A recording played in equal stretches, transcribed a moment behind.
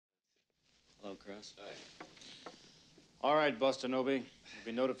Hello, Cross. Hi. All right, Bostanobi. You'll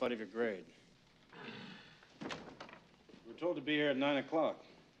be notified of your grade. We're told to be here at 9 o'clock.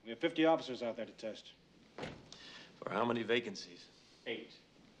 We have 50 officers out there to test. For how many vacancies? 8.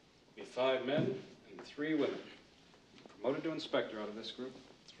 Be 5 men and 3 women. Promoted to inspector out of this group.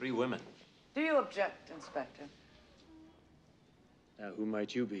 3 women. Do you object, Inspector? Now, who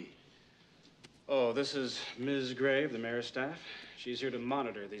might you be? Oh, this is Ms. Gray of the mayor's staff. She's here to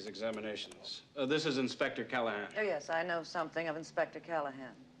monitor these examinations. This is Inspector Callahan. Oh, yes, I know something of Inspector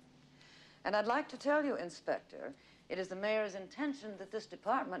Callahan. And I'd like to tell you, Inspector, it is the mayor's intention that this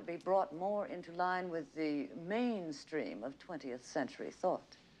department be brought more into line with the mainstream of 20th century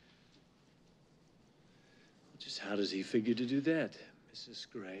thought. Just how does he figure to do that, Mrs.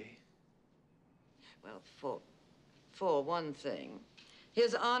 Gray? Well, for one thing,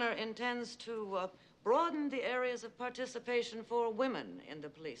 His Honor intends to broaden the areas of participation for women in the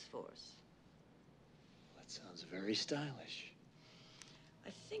police force. That sounds very stylish. I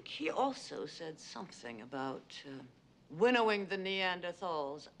think he also said something about winnowing the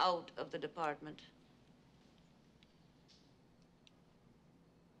Neanderthals out of the department.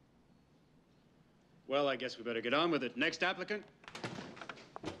 Well, I guess we better get on with it. Next applicant.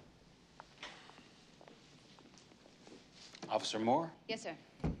 Officer Moore? Yes, sir.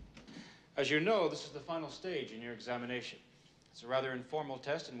 As you know, this is the final stage in your examination. It's a rather informal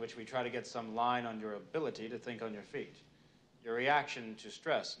test in which we try to get some line on your ability to think on your feet, your reaction to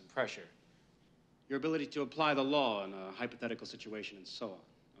stress and pressure, Your ability to apply the law in a hypothetical situation and so on,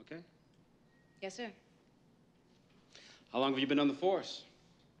 okay? Yes, sir. How long have you been on the force?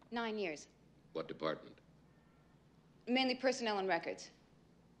 9 years. What department? Mainly personnel and records.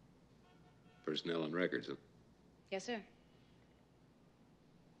 Personnel and records. Yes, sir.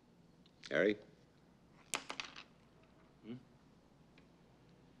 Harry?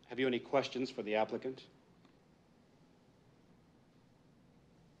 Have you any questions for the applicant?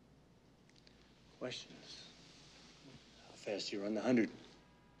 Questions? How fast do you run the 100?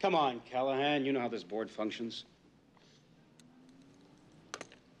 Come on, Callahan. You know how this board functions.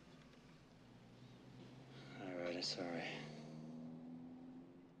 All right, I'm sorry.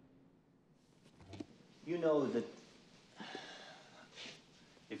 You know that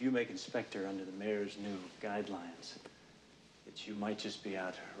if you make inspector under the mayor's new guidelines, that you might just be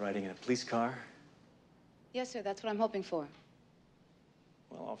out riding in a police car? Yes, sir. That's what I'm hoping for.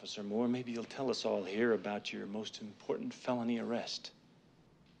 Well, Officer Moore, maybe you'll tell us all here about your most important felony arrest.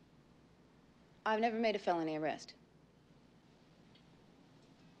 I've never made a felony arrest.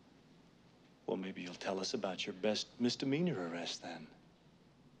 Well, maybe you'll tell us about your best misdemeanor arrest, then.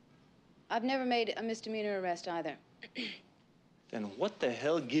 I've never made a misdemeanor arrest either. Then what the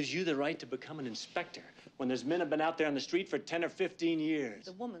hell gives you the right to become an inspector when there's men have been out there on the street for 10 or 15 years?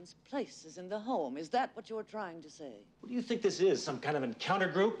 The woman's place is in the home. Is that what you're trying to say? What do you think this is, some kind of encounter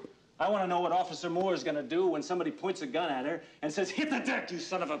group? I want to know what Officer Moore is going to do when somebody points a gun at her and says, "Hit the deck, you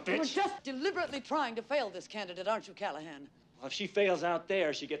son of a bitch!" You're just deliberately trying to fail this candidate, aren't you, Callahan? Well, if she fails out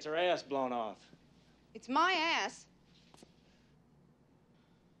there, she gets her ass blown off. It's my ass.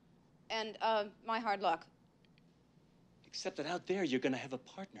 And, my hard luck. Except that out there, you're going to have a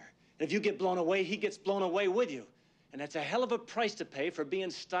partner. And if you get blown away, he gets blown away with you. And that's a hell of a price to pay for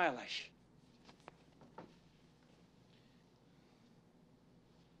being stylish.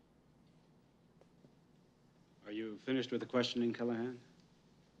 Are you finished with the questioning, Callahan?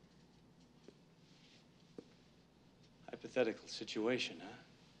 Hypothetical situation, huh?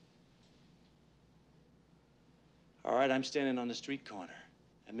 All right, I'm standing on the street corner,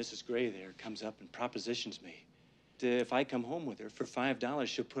 and Mrs. Gray there comes up and propositions me. If I come home with her, for $5,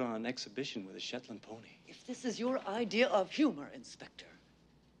 she'll put on an exhibition with a Shetland pony. If this is your idea of humor, Inspector.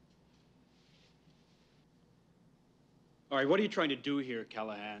 All right, what are you trying to do here,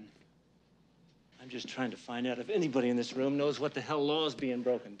 Callahan? I'm just trying to find out if anybody in this room knows what the hell law is being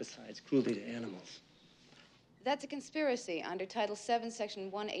broken besides cruelty to animals. That's a conspiracy under Title VII,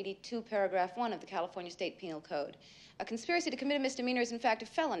 Section 182, Paragraph 1 of the California State Penal Code. A conspiracy to commit a misdemeanor is, in fact, a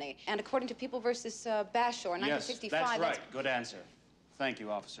felony. And according to People versus Bashore, 1965... Yes, that's right. Good answer. Thank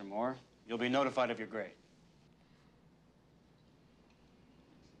you, Officer Moore. You'll be notified of your grade.